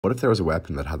What if there was a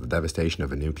weapon that had the devastation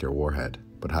of a nuclear warhead,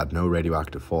 but had no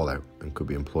radioactive fallout and could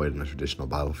be employed in a traditional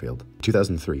battlefield? In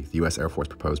 2003, the US Air Force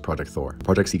proposed Project Thor. The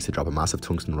project seeks to drop a massive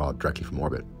tungsten rod directly from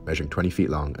orbit, measuring 20 feet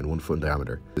long and 1 foot in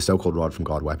diameter. The so-called rod from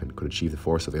God weapon could achieve the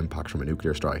force of impact from a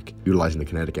nuclear strike, utilising the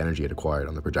kinetic energy it acquired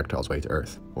on the projectile's way to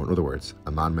Earth, or in other words,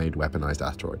 a man-made weaponized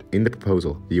asteroid. In the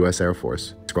proposal, the US Air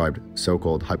Force described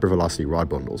so-called Hypervelocity Rod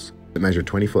Bundles that measured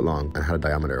 20 foot long and had a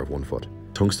diameter of 1 foot.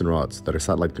 Tungsten rods that are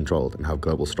satellite controlled and have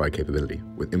global strike capability,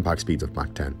 with impact speeds of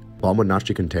Mach 10. The bomb would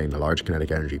naturally contain a large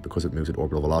kinetic energy because it moves at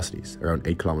orbital velocities, around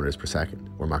 8 kilometres per second,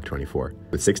 or Mach 24.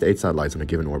 With 6 to 8 satellites on a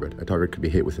given orbit, a target could be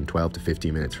hit within 12 to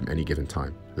 15 minutes from any given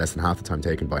time, less than half the time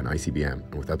taken by an ICBM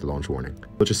and without the launch warning.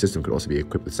 Such a system could also be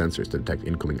equipped with sensors to detect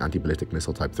incoming anti-ballistic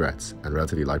missile type threats and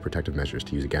relatively light protective measures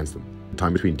to use against them. The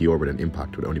time between deorbit and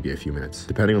impact would only be a few minutes.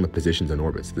 Depending on the positions and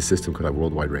orbits, the system could have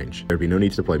worldwide range. There would be no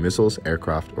need to deploy missiles,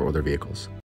 aircraft, or other vehicles.